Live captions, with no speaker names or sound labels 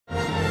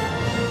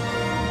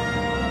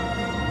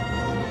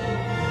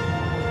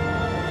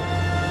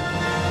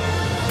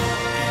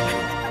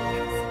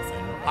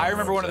I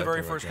remember one of the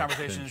very first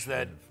conversations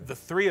that the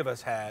three of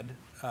us had,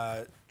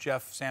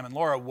 Jeff, Sam, and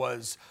Laura,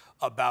 was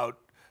about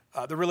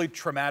the really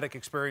traumatic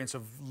experience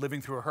of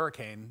living through a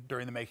hurricane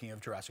during the making of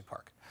Jurassic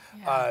Park.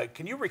 Yeah.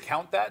 Can you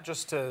recount that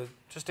just to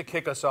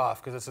kick us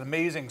off? Because it's an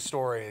amazing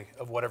story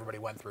of what everybody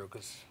went through.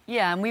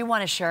 Yeah, and we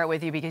want to share it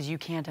with you because you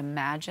can't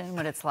imagine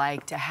what it's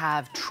like to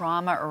have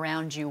trauma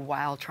around you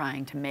while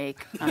trying to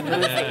make a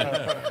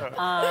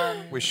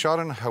movie. We shot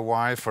in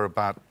Hawaii for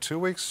about 2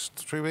 weeks,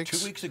 3 weeks.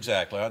 2 weeks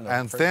exactly.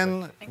 And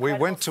then we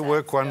went to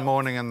work one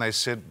morning and they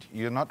said,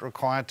 "You're not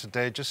required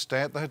today, just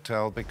stay at the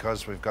hotel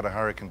because we've got a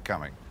hurricane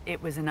coming."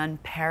 It was an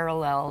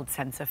unparalleled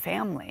sense of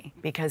family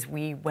because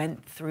we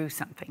went through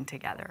something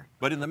together.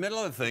 But in the middle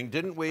of the thing,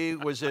 didn't we,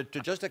 was it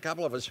just a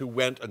couple of us who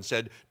went and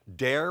said,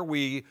 dare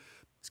we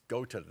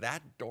go to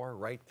that door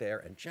right there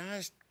and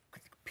just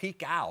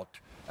peek out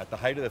at the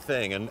height of the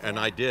thing? And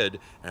I did,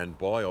 and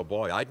boy, oh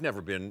boy, I'd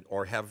never been,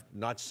 or have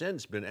not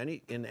since been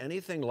in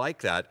anything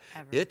like that.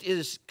 Ever. It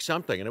is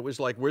something, and it was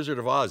like Wizard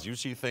of Oz. You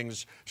see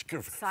things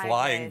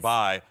flying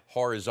by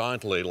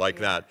horizontally like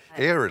that.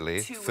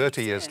 Eerily,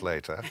 30 years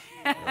later.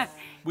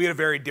 We had a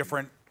very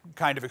different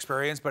kind of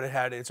experience, but it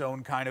had its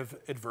own kind of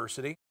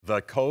adversity.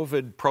 The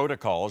COVID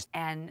protocols.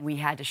 And we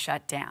had to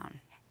shut down.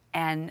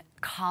 And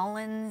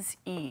Colin's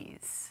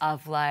ease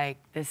of like,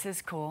 this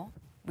is cool.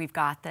 We've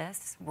got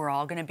this. We're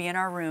all going to be in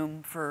our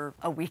room for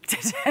a week to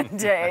 10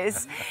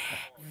 days.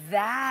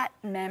 That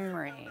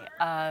memory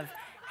of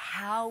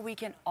how we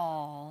can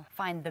all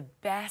find the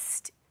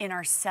best in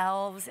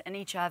ourselves and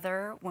each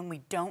other when we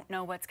don't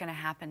know what's going to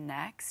happen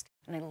next.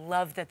 And I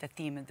love that the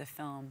theme of the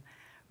film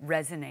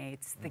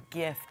resonates, the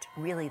gift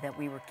really that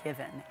we were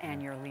given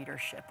and your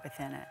leadership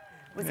within it.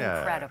 It was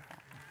incredible.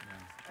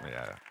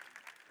 Yeah.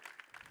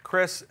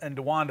 Chris and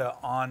DeWanda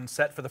on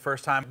set for the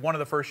first time. One of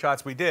the first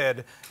shots we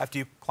did after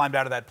you climbed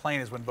out of that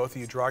plane is when both of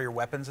you draw your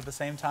weapons at the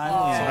same time.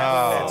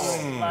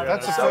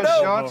 That's the first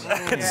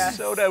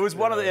shot. It was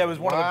one of the. It was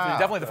one of the.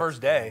 Definitely the first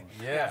day.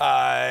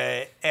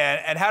 Yeah.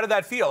 And how did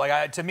that feel?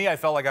 Like to me, I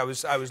felt like I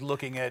was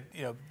looking at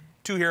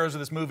two heroes of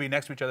this movie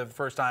next to each other for the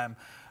first time.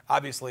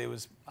 Obviously,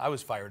 I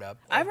was fired up.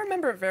 I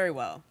remember it very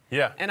well.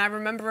 Yeah. And I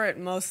remember it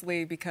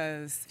mostly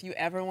because if you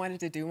ever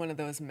wanted to do one of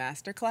those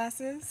master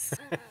classes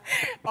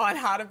on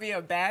how to be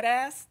a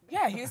badass,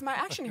 yeah, he was my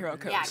action hero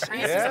coach. Yeah,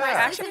 Chris is my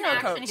action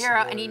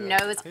hero, and he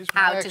knows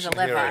how to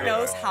deliver. He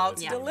knows how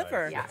to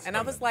deliver. Yeah. And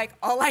I was like,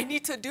 all I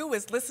need to do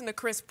is listen to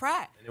Chris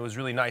Pratt. It was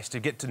really nice to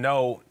get to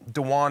know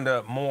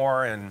DeWanda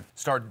more and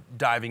start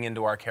diving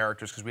into our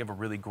characters because we have a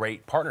really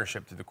great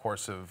partnership through the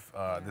course of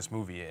this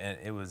movie, and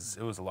it was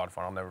a lot of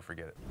fun. I'll never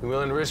forget it. You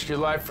willing to risk your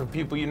life for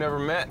people you never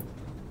met?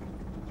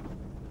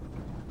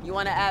 You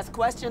want to ask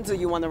questions or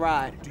you want to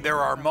ride? There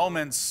are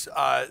moments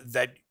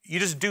that you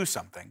just do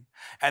something,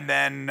 and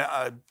then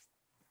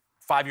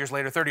 5 years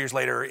later, 30 years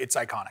later, it's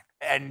iconic.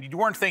 And you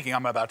weren't thinking,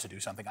 I'm about to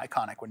do something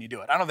iconic when you do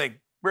it. I don't think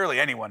rarely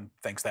anyone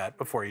thinks that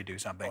before you do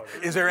something.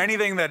 Is there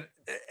anything that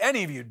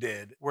any of you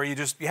did where you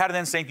had an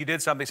instinct, you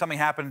did something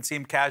happened, it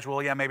seemed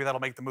casual, yeah, maybe that'll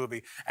make the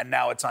movie, and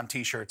now it's on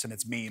T-shirts and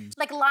it's memes?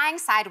 Like lying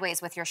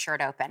sideways with your shirt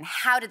open.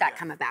 How did that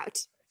come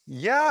about?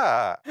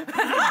 Yeah.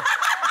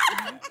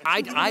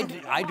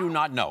 I do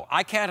not know.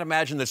 I can't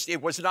imagine this.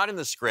 It was not in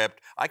the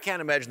script. I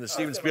can't imagine that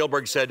Steven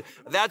Spielberg said,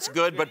 that's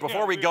good, but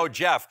before we go,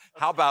 Jeff,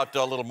 how about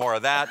a little more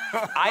of that?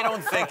 I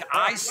don't think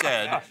I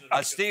said,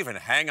 Steven,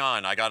 hang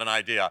on, I got an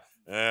idea.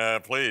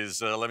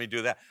 Please, let me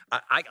do that.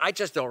 I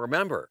just don't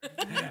remember.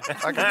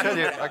 I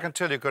can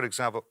tell you a good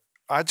example.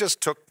 I just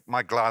took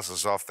my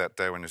glasses off that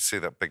day when you see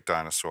that big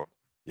dinosaur.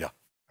 Yeah.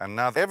 And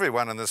now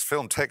everyone in this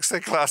film takes their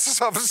glasses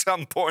off at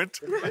some point.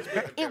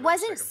 It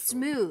wasn't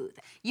smooth.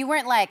 You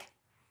weren't like,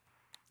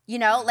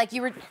 like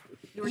you were,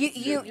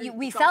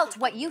 we felt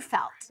what you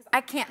felt.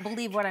 I can't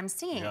believe what I'm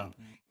seeing. Yeah.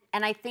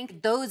 And I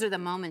think those are the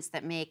moments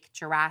that make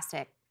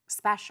Jurassic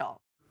special.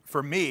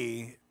 For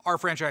me, our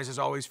franchise has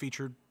always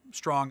featured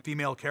strong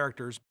female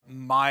characters.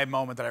 My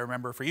moment that I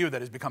remember for you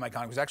that has become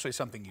iconic was actually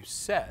something you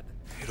said.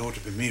 It ought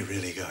to be me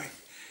really going.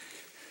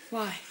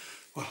 Why?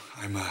 Well,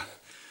 I'm,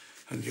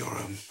 and you're,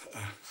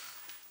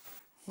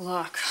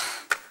 Look.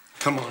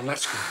 Come on,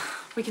 let's go.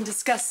 We can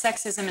discuss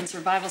sexism and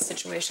survival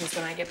situations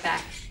when I get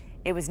back.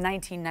 It was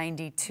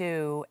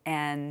 1992,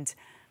 and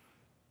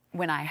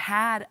when I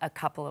had a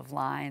couple of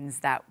lines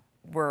that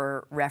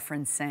were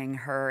referencing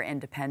her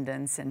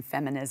independence and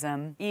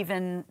feminism,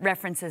 even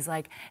references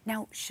like,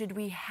 now, should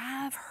we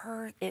have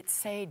it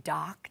say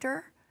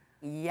doctor?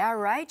 Yeah,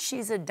 right,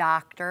 she's a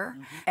doctor.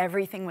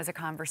 Everything was a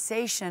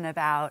conversation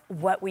about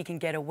what we can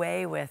get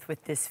away with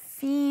this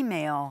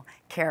female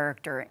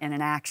character in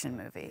an action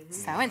movie.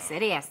 So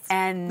insidious.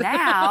 And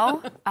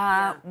now,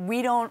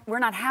 we're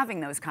not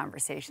having those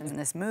conversations in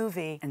this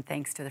movie. And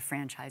thanks to the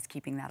franchise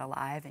keeping that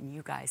alive and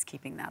you guys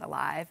keeping that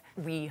alive,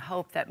 we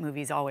hope that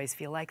movies always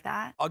feel like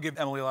that. I'll give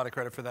Emily a lot of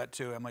credit for that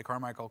too, Emily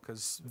Carmichael,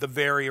 because the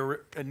very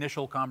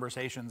initial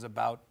conversations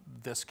about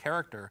this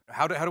character,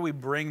 how do we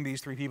bring these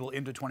three people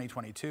into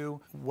 2022?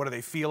 do? What do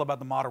they feel about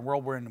the modern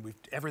world we're in?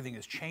 Everything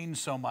has changed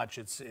so much.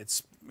 It's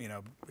you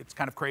know, it's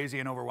kind of crazy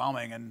and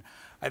overwhelming. And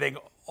I think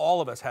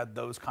all of us had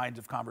those kinds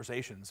of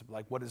conversations.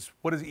 Like, what does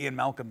Ian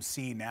Malcolm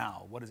see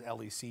now? What does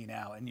Ellie see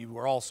now? And you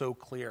were all so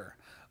clear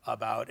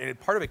about, and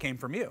part of it came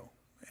from you.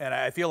 And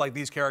I feel like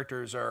these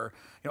characters are,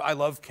 you know, I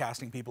love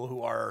casting people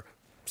who are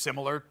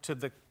similar to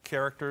the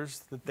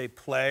characters that they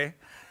play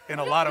in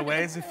a lot of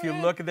ways. If you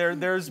look,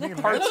 there's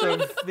parts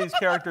of these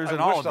characters in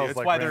all of you.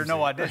 That's why there are no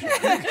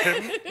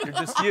auditions. You're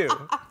just you.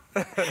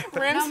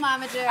 No,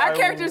 Mama Joe. Our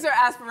characters are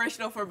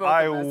aspirational for both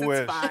of us. wish.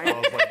 It's fine. I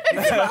was like,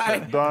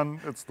 it's done.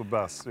 It's the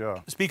best. Yeah.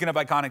 Speaking of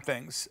iconic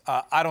things,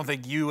 I don't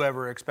think you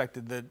ever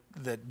expected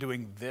that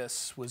doing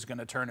this was going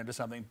to turn into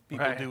something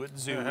people do at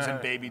zoos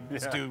and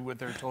babies do with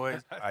their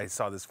toys. I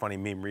saw this funny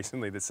meme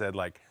recently that said,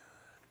 like,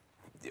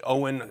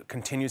 Owen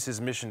continues his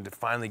mission to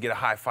finally get a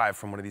high five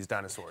from one of these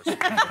dinosaurs.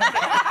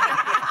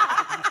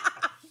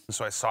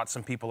 So I sought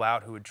some people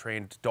out who had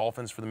trained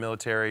dolphins for the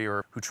military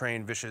or who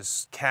trained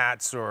vicious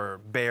cats or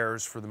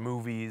bears for the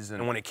movies.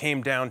 And when it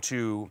came down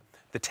to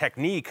the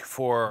technique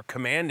for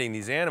commanding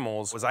these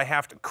animals, was I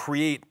have to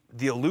create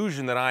the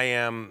illusion that I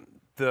am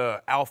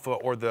the alpha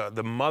or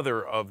the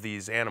mother of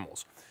these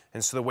animals.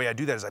 And so the way I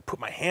do that is I put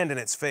my hand in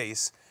its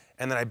face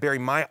and then I bury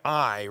my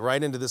eye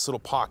right into this little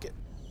pocket.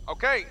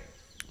 Okay.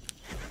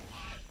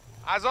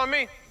 Eyes on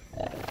me.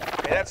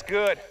 Hey, that's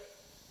good.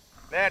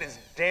 That is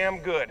damn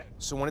good.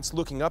 So when it's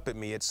looking up at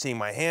me, it's seeing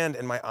my hand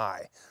and my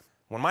eye.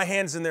 When my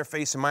hand's in their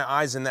face and my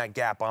eye's in that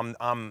gap,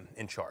 I'm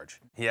in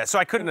charge. Yeah, so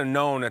I couldn't have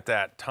known at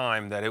that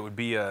time that it would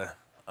be a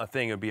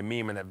thing, it would be a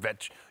meme, and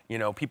that you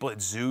know, people at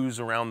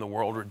zoos around the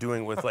world were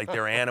doing with like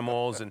their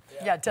animals and.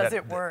 Yeah, does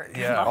it work?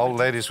 Yeah. Old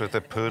ladies with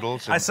their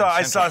poodles. I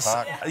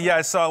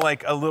saw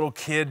like a little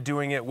kid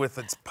doing it with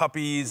its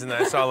puppies, and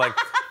I saw like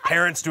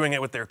parents doing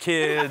it with their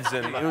kids,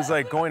 and it was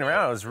like going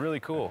around. It was really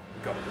cool.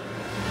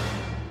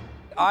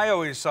 I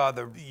always saw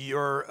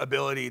your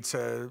ability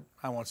to,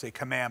 I won't say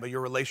command, but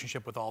your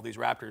relationship with all these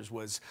raptors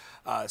was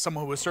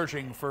someone who was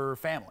searching for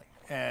family,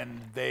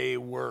 and they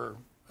were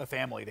a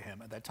family to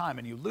him at that time,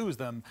 and you lose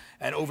them,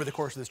 and over the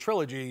course of this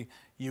trilogy,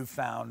 you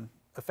found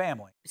a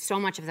family. So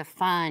much of the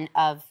fun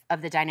of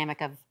the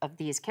dynamic of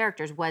these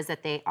characters was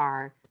that they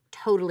are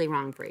totally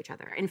wrong for each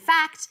other. In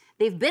fact,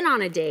 they've been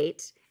on a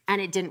date and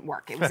it didn't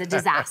work. It was a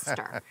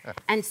disaster.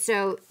 And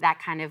so that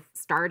kind of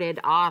started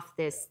off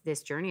this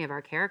journey of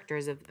our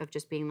characters of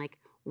just being like,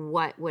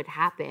 what would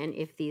happen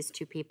if these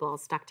two people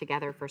stuck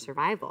together for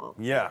survival?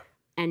 Yeah.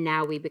 And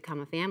now we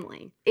become a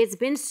family. It's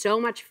been so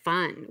much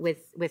fun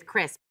with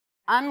Chris.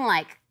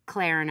 Unlike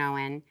Claire and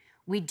Owen,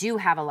 we do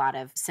have a lot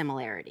of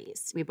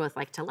similarities. We both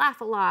like to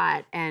laugh a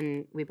lot,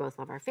 and we both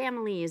love our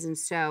families, and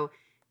so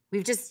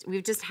we've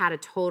just had a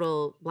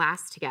total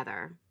blast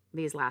together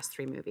these last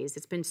 3 movies.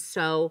 It's been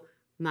so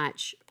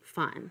much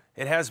fun.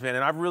 It has been,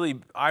 and I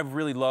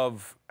really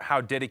love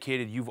how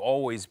dedicated you've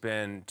always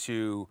been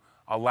to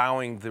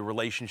allowing the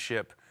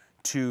relationship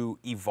to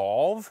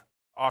evolve.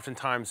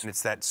 Oftentimes,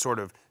 it's that sort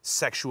of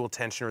sexual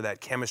tension or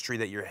that chemistry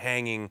that you're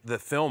hanging the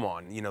film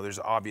on. You know, there's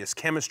obvious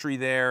chemistry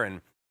there,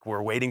 and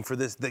we're waiting for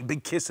the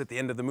big kiss at the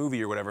end of the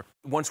movie or whatever.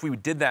 Once we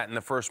did that in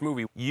the first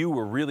movie, you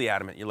were really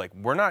adamant. You're like,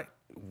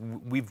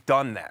 we've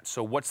done that,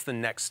 so what's the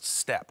next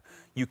step?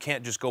 You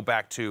can't just go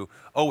back to,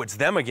 oh, it's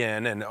them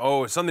again, and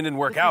oh, something didn't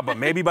work out, but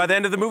maybe by the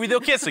end of the movie they'll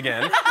kiss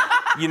again.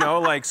 You know,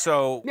 like,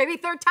 so. Maybe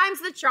 3rd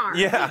time's the charm.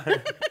 Yeah.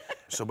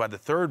 So by the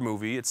 3rd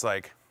movie, it's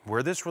like,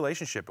 we're this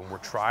relationship, and we're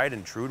tried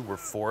and true, we're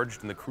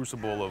forged in the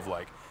crucible of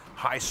like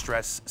high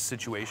stress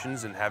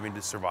situations and having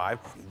to survive.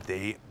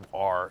 They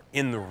are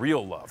in the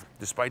real love,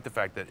 despite the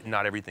fact that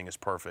not everything is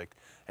perfect.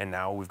 And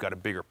now we've got a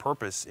bigger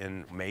purpose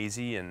in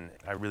Maisie, and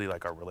I really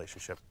like our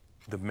relationship.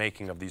 The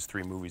making of these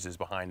 3 movies is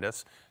behind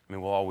us. I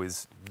mean, we'll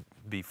always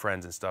be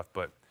friends and stuff,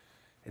 but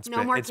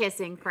no more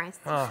kissing, Chris.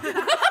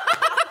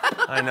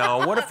 I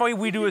know. What if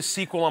we do a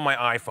sequel on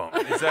my iPhone?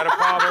 Is that a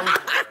problem?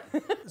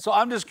 So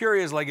I'm just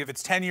curious, like, if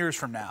it's 10 years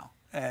from now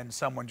and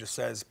someone just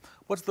says,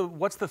 what's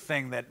the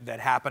thing that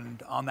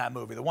happened on that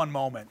movie, the one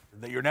moment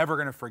that you're never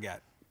going to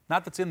forget?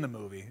 Not that's in the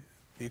movie,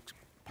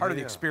 part of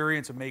the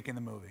experience of making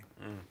the movie.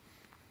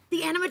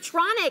 The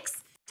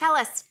animatronics. Tell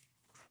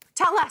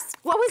us,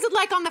 what was it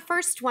like on the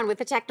first one with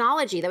the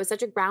technology? That was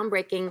such a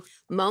groundbreaking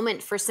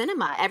moment for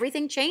cinema.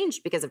 Everything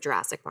changed because of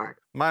Jurassic Park.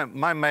 My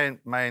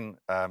main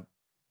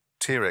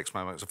T-Rex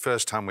moment was the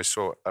first time we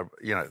saw,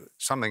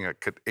 something that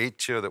could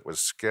eat you, that was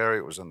scary.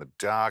 It was in the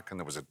dark, and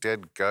there was a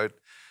dead goat.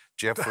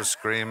 Jeff was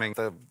screaming.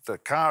 The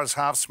car is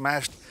half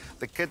smashed.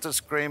 The kids are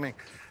screaming,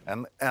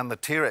 and the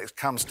T-Rex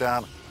comes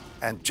down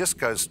and just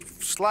goes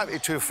slightly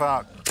too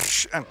far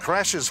and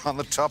crashes on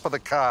the top of the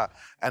car,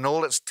 and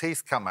all its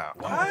teeth come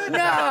out. What?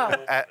 No.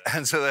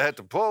 And so they had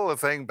to pull the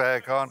thing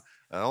back on,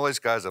 And all these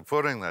guys are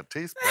putting their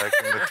teeth back,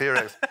 and the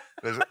T-Rex,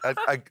 there's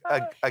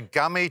a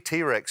gummy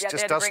T-Rex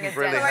just doesn't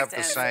really have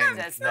the same.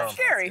 It's not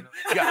scary.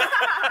 Yeah.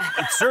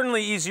 It's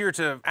certainly easier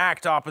to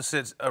act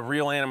opposite a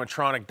real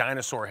animatronic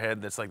dinosaur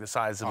head that's like the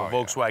size of a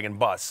Volkswagen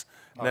bus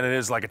than it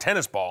is like a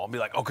tennis ball. And be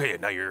like, okay,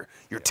 now you're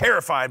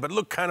terrified, but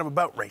look kind of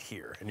about right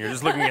here. And you're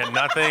just looking at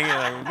nothing,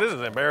 and this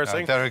is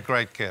embarrassing. They're a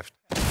great gift.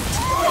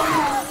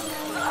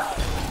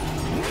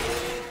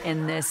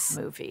 In this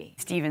movie,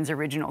 Steven's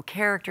original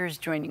characters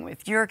joining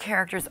with your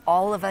characters,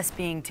 all of us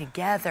being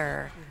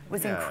together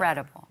was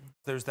incredible.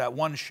 There's that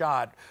one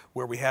shot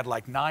where we had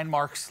like 9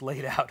 marks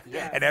laid out,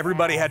 and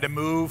everybody had to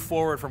move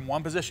forward from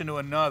one position to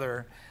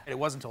another. It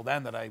wasn't until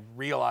then that I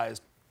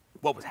realized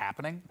what was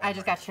happening. I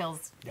just got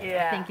chills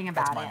thinking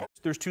about it.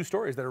 There's 2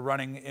 stories that are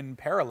running in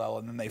parallel,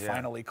 and then they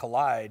finally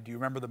collide. Do you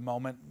remember the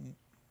moment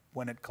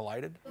when it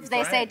collided?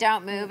 They say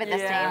don't move at the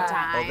same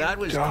time. Oh, that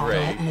was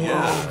great.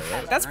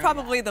 Yeah. That's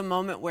probably the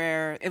moment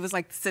where it was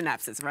like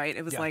synapses, right?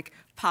 It was like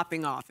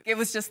popping off. It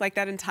was just like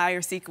that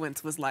entire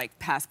sequence was like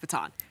pass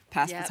baton,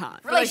 pass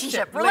baton.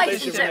 Relationship.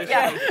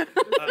 Yeah.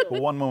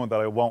 One moment that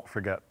I won't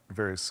forget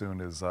very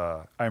soon is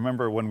I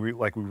remember when we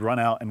run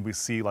out and we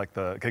see like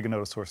the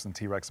Giganotosaurus and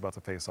T-Rex about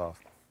to face off,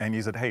 and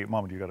you said, "Hey,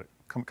 Mama, you gotta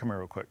come here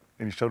real quick,"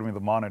 and you showed me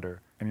the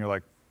monitor, and you're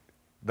like,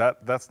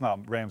 That's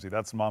not Ramsey,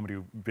 that's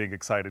Mamadou being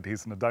excited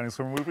he's in a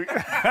dinosaur movie.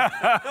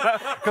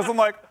 Because I'm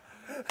like,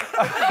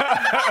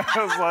 I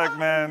was like,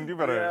 man, you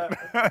better.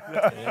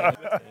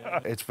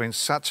 It's been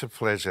such a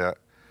pleasure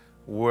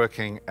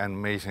working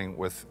and meeting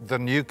with the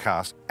new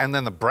cast and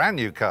then the brand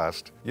new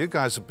cast. You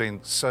guys have been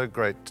so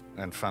great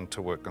and fun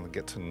to work and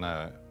get to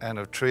know and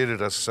have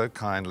treated us so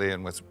kindly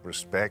and with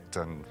respect,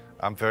 and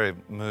I'm very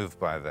moved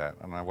by that,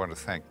 and I want to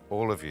thank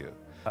all of you.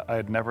 I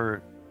had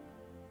never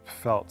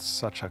felt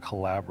such a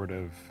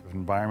collaborative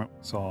environment,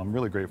 so I'm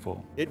really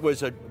grateful. It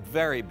was a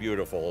very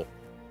beautiful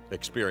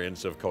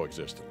experience of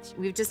coexistence.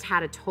 We've just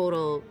had a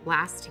total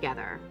blast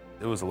together.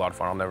 It was a lot of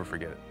fun. I'll never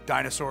forget it.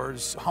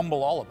 Dinosaurs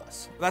humble all of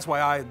us. That's why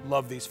I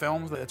love these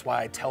films. That's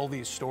why I tell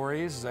these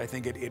stories. I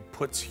think it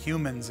puts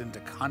humans into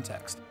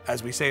context.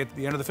 As we say at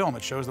the end of the film,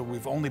 it shows that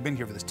we've only been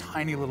here for this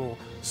tiny little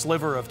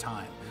sliver of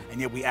time,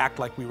 and yet we act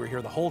like we were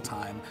here the whole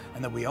time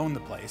and that we own the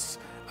place.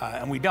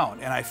 And we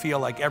don't. And I feel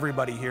like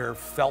everybody here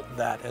felt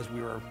that as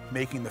we were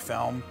making the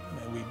film.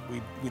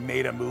 We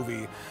made a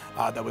movie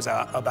that was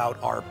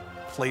about our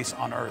place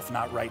on Earth,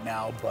 not right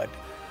now, but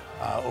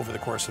over the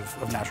course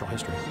of natural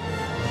history.